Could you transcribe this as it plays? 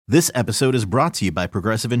This episode is brought to you by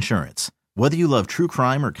Progressive Insurance. Whether you love true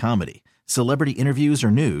crime or comedy, celebrity interviews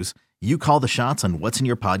or news, you call the shots on what's in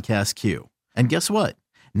your podcast queue. And guess what?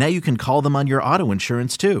 Now you can call them on your auto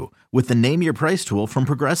insurance too with the Name Your Price tool from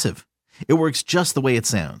Progressive. It works just the way it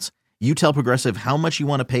sounds. You tell Progressive how much you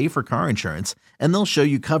want to pay for car insurance, and they'll show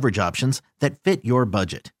you coverage options that fit your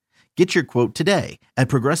budget. Get your quote today at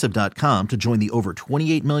Progressive.com to join the over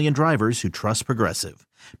 28 million drivers who trust Progressive.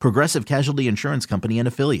 Progressive Casualty Insurance Company and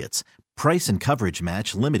Affiliates. Price and coverage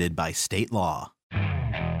match limited by state law.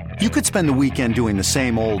 You could spend the weekend doing the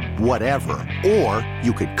same old whatever, or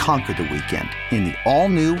you could conquer the weekend in the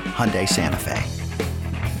all-new Hyundai Santa Fe.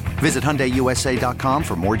 Visit HyundaiUSA.com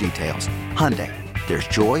for more details. Hyundai, there's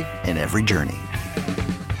joy in every journey.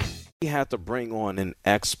 We had to bring on an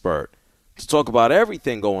expert to talk about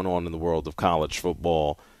everything going on in the world of college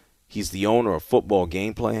football. He's the owner of Football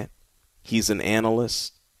Game Plan. He's an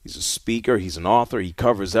analyst. He's a speaker. He's an author. He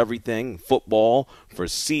covers everything football for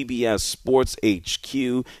CBS Sports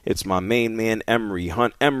HQ. It's my main man, Emory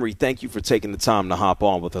Hunt. Emory, thank you for taking the time to hop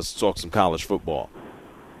on with us to talk some college football.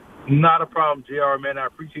 Not a problem, JR, man. I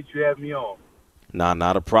appreciate you having me on.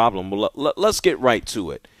 Not a problem. Well, let's get right to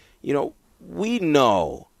it. You know, we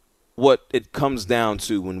know what it comes down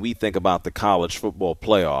to when we think about the college football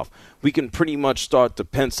playoff. We can pretty much start to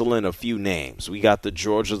pencil in a few names. We got the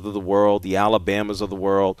Georgias of the world, the Alabamas of the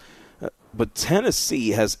world. But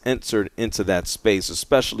Tennessee has entered into that space,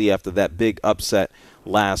 especially after that big upset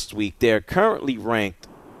last week. They're currently ranked,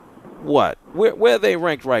 what? Where are they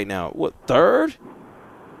ranked right now? What, third?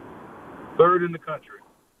 Third in the country.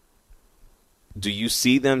 Do you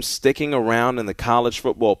see them sticking around in the college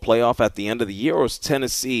football playoff at the end of the year, or is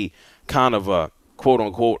Tennessee kind of a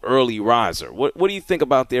quote-unquote early riser? What do you think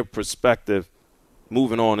about their perspective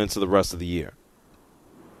moving on into the rest of the year?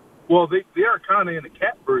 Well, they are kind of in the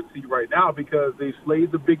catbird seat right now because they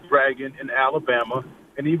slayed the big dragon in Alabama,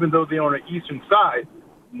 and even though they're on the eastern side,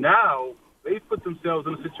 now they put themselves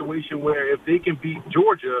in a situation where if they can beat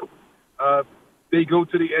Georgia, they go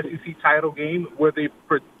to the SEC title game where they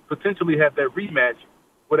potentially have that rematch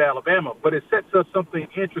with Alabama. But it sets up something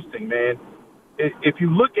interesting, man. If you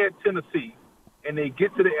look at Tennessee and they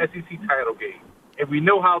get to the SEC title game, and we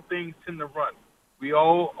know how things tend to run, we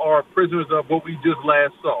all are prisoners of what we just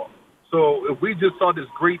last saw. So if we just saw this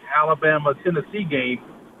great Alabama-Tennessee game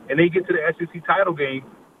and they get to the SEC title game,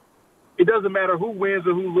 it doesn't matter who wins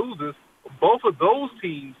or who loses. Both of those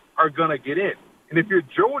teams are going to get in. And if you're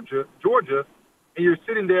Georgia, and you're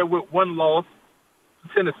sitting there with one loss,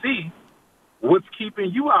 Tennessee, what's keeping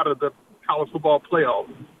you out of the college football playoff?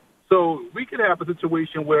 So we could have a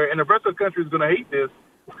situation where, and the rest of the country is going to hate this,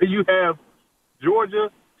 where you have Georgia,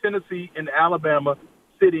 Tennessee, and Alabama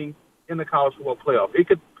sitting in the college football playoff. It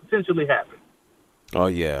could potentially happen. Oh,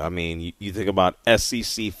 yeah. I mean, you think about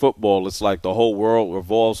SEC football, it's like the whole world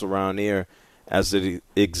revolves around there as it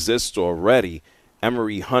exists already.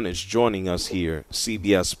 Emory Hunt is joining us here,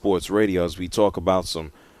 CBS Sports Radio, as we talk about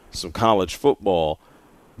some college football.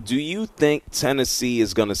 Do you think Tennessee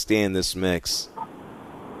is going to stay in this mix?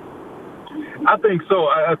 I think so.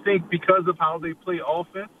 I think because of how they play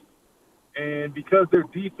offense and because their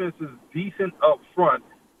defense is decent up front,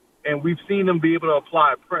 and we've seen them be able to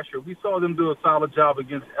apply pressure. We saw them do a solid job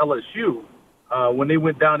against LSU when they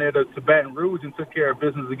went down there to Baton Rouge and took care of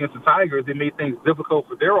business against the Tigers. They made things difficult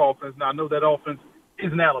for their offense. Now, I know that offense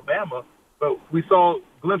isn't Alabama, but we saw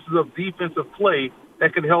glimpses of defensive play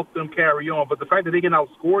that could help them carry on. But the fact that they can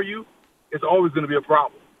outscore you is always going to be a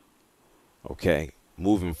problem. Okay,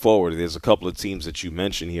 moving forward, there's a couple of teams that you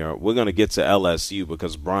mentioned here. We're going to get to LSU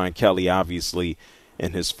because Brian Kelly, obviously,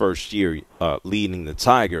 in his first year leading the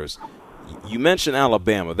Tigers. You mentioned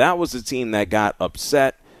Alabama. That was a team that got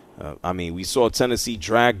upset. We saw Tennessee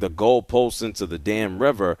drag the goalposts into the damn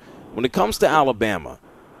river. When it comes to Alabama,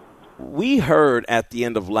 we heard at the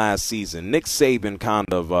end of last season, Nick Saban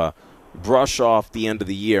kind of brush off the end of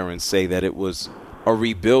the year and say that it was a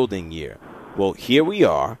rebuilding year. Well, here we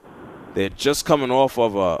are. They're just coming off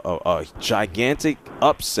of a gigantic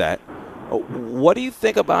upset. What do you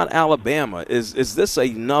think about Alabama? Is this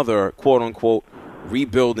another, quote-unquote,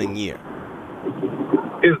 rebuilding year?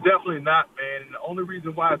 It's definitely not, man. And the only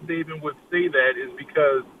reason why Saban would say that is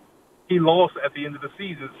because he lost at the end of the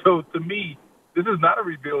season. So, to me, this is not a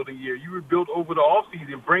rebuilding year. You rebuilt over the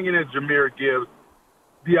offseason, bringing in Jahmyr Gibbs,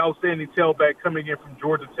 the outstanding tailback coming in from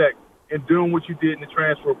Georgia Tech, and doing what you did in the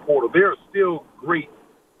transfer portal. They're still great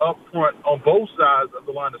up front on both sides of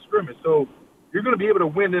the line of scrimmage. So you're going to be able to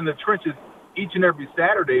win in the trenches each and every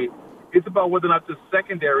Saturday. It's about whether or not the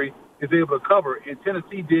secondary is able to cover. And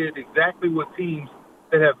Tennessee did exactly what teams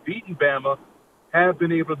that have beaten Bama have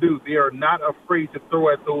been able to do. They are not afraid to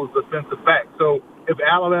throw at those defensive backs. So if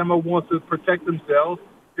Alabama wants to protect themselves,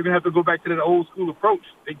 they're going to have to go back to that old school approach.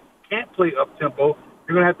 They can't play up-tempo.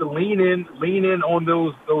 They're going to have to lean in on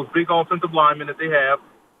those big offensive linemen that they have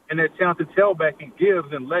and that talented tailback and Gibbs,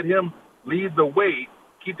 and let him lead the way,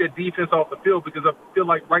 keep that defense off the field, because I feel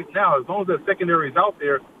like right now, as long as that secondary is out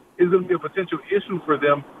there, it's going to be a potential issue for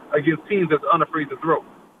them against teams that's unafraid to throw.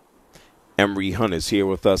 Emory Hunt is here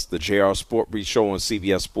with us, the JR Sport Brief Show on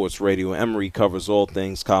CBS Sports Radio. Emory covers all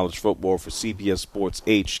things college football for CBS Sports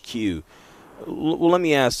HQ. Well, let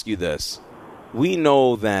me ask you this. We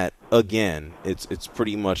know that, again, it's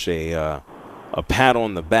pretty much a pat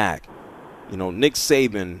on the back. You know, Nick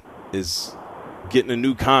Saban is getting a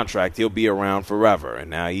new contract. He'll be around forever, and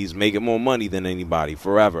now he's making more money than anybody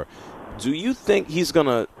forever. Do you think he's going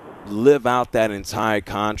to live out that entire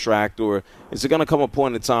contract, or is it going to come a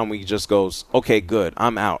point in time where he just goes, okay, good,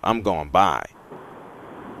 I'm out, I'm going, bye?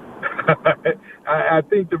 I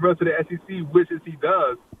think the rest of the SEC wishes he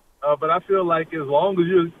does, but I feel like as long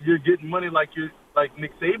as you're getting money like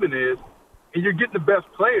Nick Saban is, and you're getting the best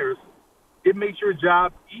players, it makes your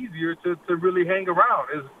job easier to really hang around.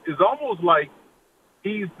 It's almost like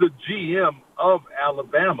he's the GM of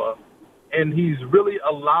Alabama, and he's really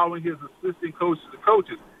allowing his assistant coaches to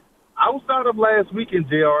coaches. Outside of last weekend,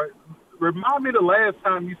 JR, remind me the last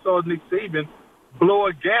time you saw Nick Saban blow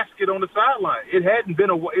a gasket on the sideline. It's been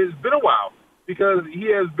a while because he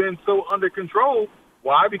has been so under control.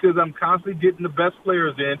 Why? Because I'm constantly getting the best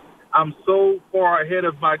players in. I'm so far ahead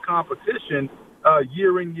of my competition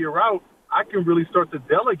year in, year out, I can really start to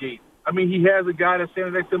delegate. I mean, he has a guy that's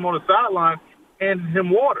standing next to him on the sideline handing him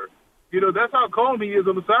water. You know, that's how calm he is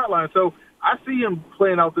on the sideline. So I see him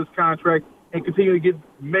playing out this contract and continue to get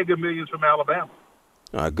mega millions from Alabama.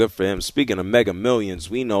 Good for him. Speaking of mega millions,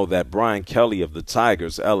 we know that Brian Kelly of the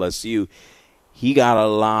Tigers, LSU, he got a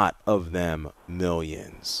lot of them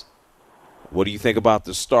millions. What do you think about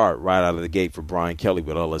the start right out of the gate for Brian Kelly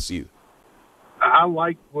with LSU? I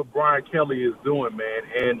like what Brian Kelly is doing, man,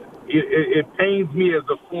 and it pains me as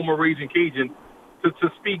a former Raging Cajun to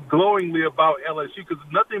speak glowingly about LSU, because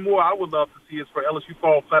nothing more I would love to see is for LSU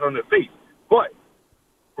fall flat on their face. But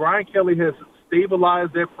Brian Kelly has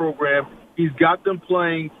stabilized that program. He's got them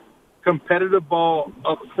playing competitive ball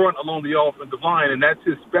up front along the offensive line, and that's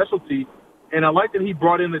his specialty. And I like that he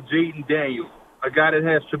brought in the Jaden Daniels, a guy that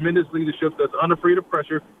has tremendous leadership, that's unafraid of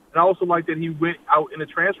pressure. And I also like that he went out in the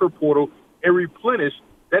transfer portal and replenished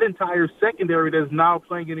that entire secondary that's now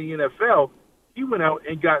playing in the NFL. He went out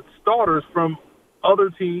and got starters from other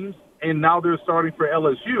teams, and now they're starting for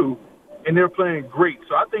LSU, and they're playing great.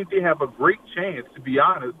 So I think they have a great chance, to be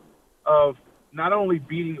honest, of not only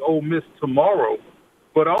beating Ole Miss tomorrow,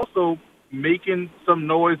 but also making some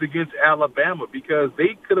noise against Alabama, because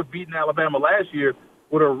they could have beaten Alabama last year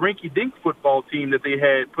with a rinky-dink football team that they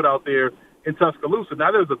had put out there in Tuscaloosa.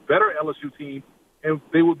 Now there's a better LSU team, and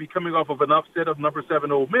they would be coming off of an upset of number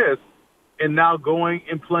 7 Ole Miss, and now going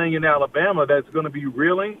and playing in Alabama that's going to be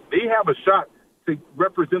reeling. They have a shot to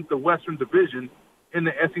represent the Western Division in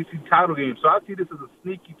the SEC title game. So I see this as a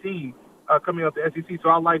sneaky team coming out the SEC. So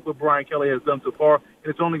I like what Brian Kelly has done so far, and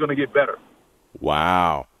it's only going to get better.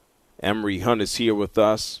 Wow. Emory Hunt is here with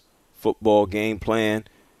us. Football Game Plan,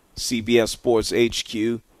 CBS Sports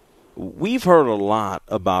HQ. We've heard a lot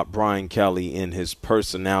about Brian Kelly and his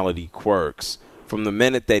personality quirks from the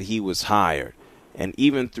minute that he was hired, and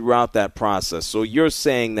even throughout that process. So you're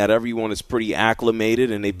saying that everyone is pretty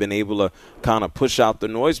acclimated and they've been able to kind of push out the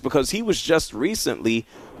noise, because he was just recently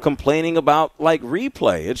complaining about, like,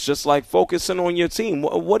 replay. It's just like focusing on your team.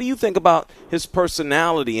 What do you think about his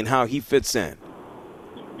personality and how he fits in?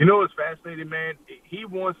 You know, it's fascinating, man. He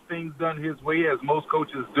wants things done his way, as most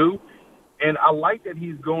coaches do. And I like that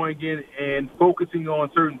he's going in and focusing on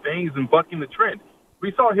certain things and bucking the trend.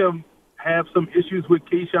 We saw him have some issues with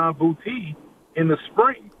Kayshon Boutte in the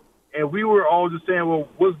spring, and we were all just saying, well,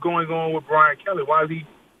 what's going on with Brian Kelly? Why is he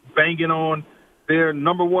banging on their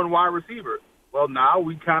number one wide receiver? Well, now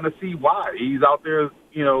we kind of see why. He's out there,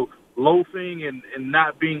 you know, loafing and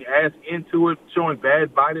not being as into it, showing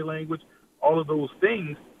bad body language, all of those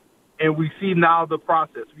things. And we see now the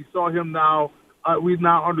process. We saw him now. We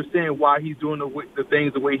now understand why he's doing the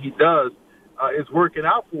things the way he does. It's working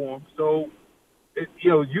out for him. So,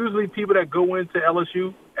 usually people that go into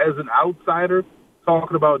LSU as an outsider,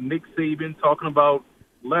 talking about Nick Saban, talking about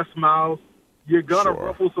Les Miles, you're going to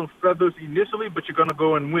ruffle some feathers initially, but you're going to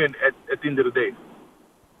go and win at the end of the day.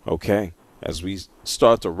 Okay. As we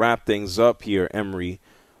start to wrap things up here, Emory,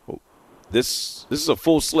 this is a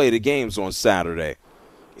full slate of games on Saturday.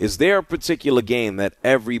 is there a particular game that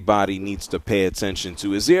everybody needs to pay attention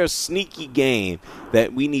to? Is there a sneaky game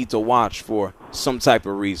that we need to watch for some type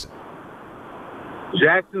of reason?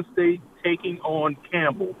 Jackson State taking on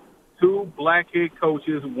Campbell. Two black head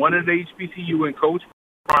coaches, one at HBCU and Coach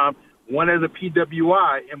Prime, one as a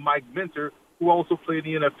PWI, and Mike Minter, who also played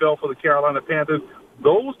in the NFL for the Carolina Panthers.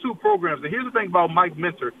 Those two programs, and here's the thing about Mike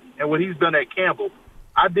Minter and what he's done at Campbell.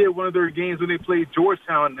 I did one of their games when they played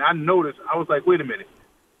Georgetown, and I noticed, I was like, wait a minute.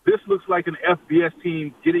 This looks like an FBS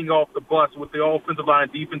team getting off the bus with the offensive line,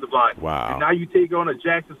 defensive line. Wow. And now you take on a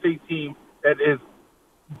Jackson State team that is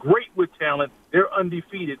great with talent. They're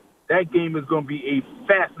undefeated. That game is going to be a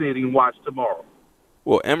fascinating watch tomorrow.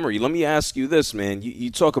 Well, Emory, let me ask you this, man. You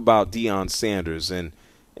talk about Deion Sanders and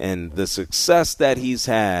the success that he's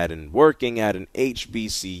had and working at an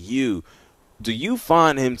HBCU. Do you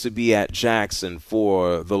find him to be at Jackson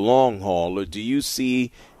for the long haul, or do you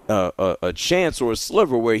see a chance or a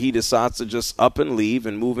sliver where he decides to just up and leave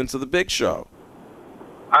and move into the big show?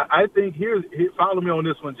 I think follow me on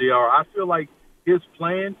this one, JR. I feel like his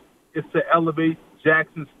plan is to elevate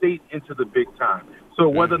Jackson State into the big time. So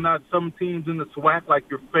whether or not some teams in the SWAC, like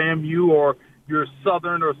your FAMU or your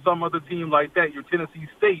Southern or some other team like that, your Tennessee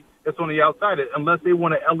State that's on the outside, unless they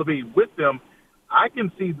want to elevate with them, I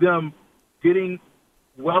can see them getting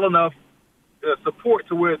well enough support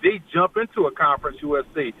to where they jump into a Conference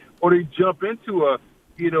USA or they jump into a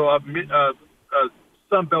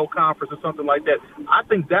Sun Belt Conference or something like that. I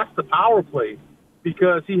think that's the power play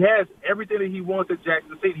because he has everything that he wants at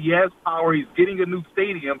Jackson State. He has power. He's getting a new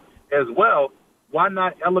stadium as well. Why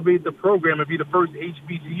not elevate the program and be the first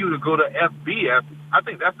HBCU to go to FBS? I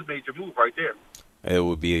think that's a major move right there. It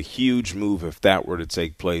would be a huge move if that were to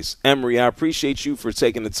take place. Emory, I appreciate you for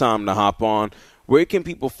taking the time to hop on. Where can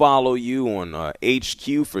people follow you on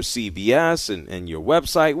HQ for CBS and your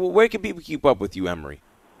website? Well, where can people keep up with you, Emory?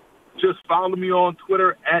 Just follow me on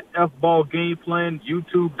Twitter at FBallGamePlan,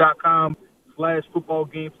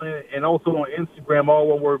 YouTube.com/FootballGamePlan, and also on Instagram, all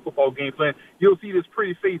one word, Football Game Plan. You'll see this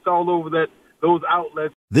pretty face all over those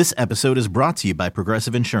outlets. This episode is brought to you by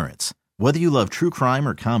Progressive Insurance. Whether you love true crime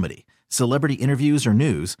or comedy, celebrity interviews or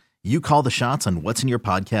news, you call the shots on what's in your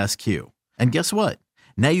podcast queue. And guess what?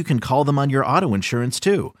 Now you can call them on your auto insurance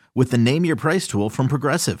too with the Name Your Price tool from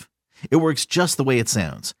Progressive. It works just the way it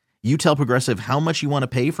sounds. You tell Progressive how much you want to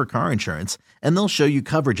pay for car insurance, and they'll show you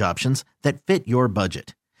coverage options that fit your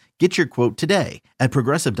budget. Get your quote today at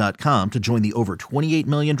Progressive.com to join the over 28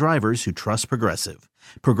 million drivers who trust Progressive.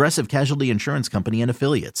 Progressive Casualty Insurance Company and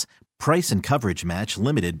Affiliates. Price and coverage match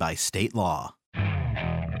limited by state law.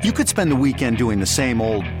 You could spend the weekend doing the same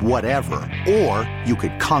old whatever, or you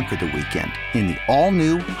could conquer the weekend in the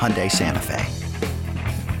all-new Hyundai Santa Fe.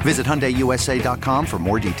 Visit HyundaiUSA.com for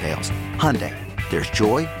more details. Hyundai, there's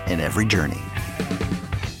joy in every journey.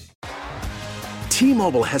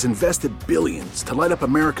 T-Mobile has invested billions to light up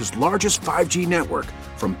America's largest 5G network,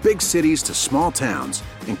 from big cities to small towns,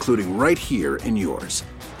 including right here in yours.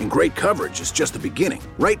 And great coverage is just the beginning.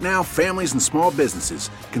 Right now, families and small businesses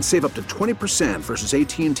can save up to 20% versus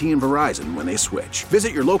AT&T and Verizon when they switch.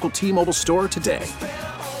 Visit your local T-Mobile store today.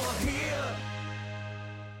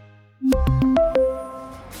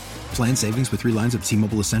 Plan savings with 3 lines of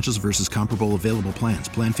T-Mobile Essentials versus comparable available plans.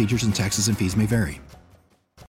 Plan features and taxes and fees may vary.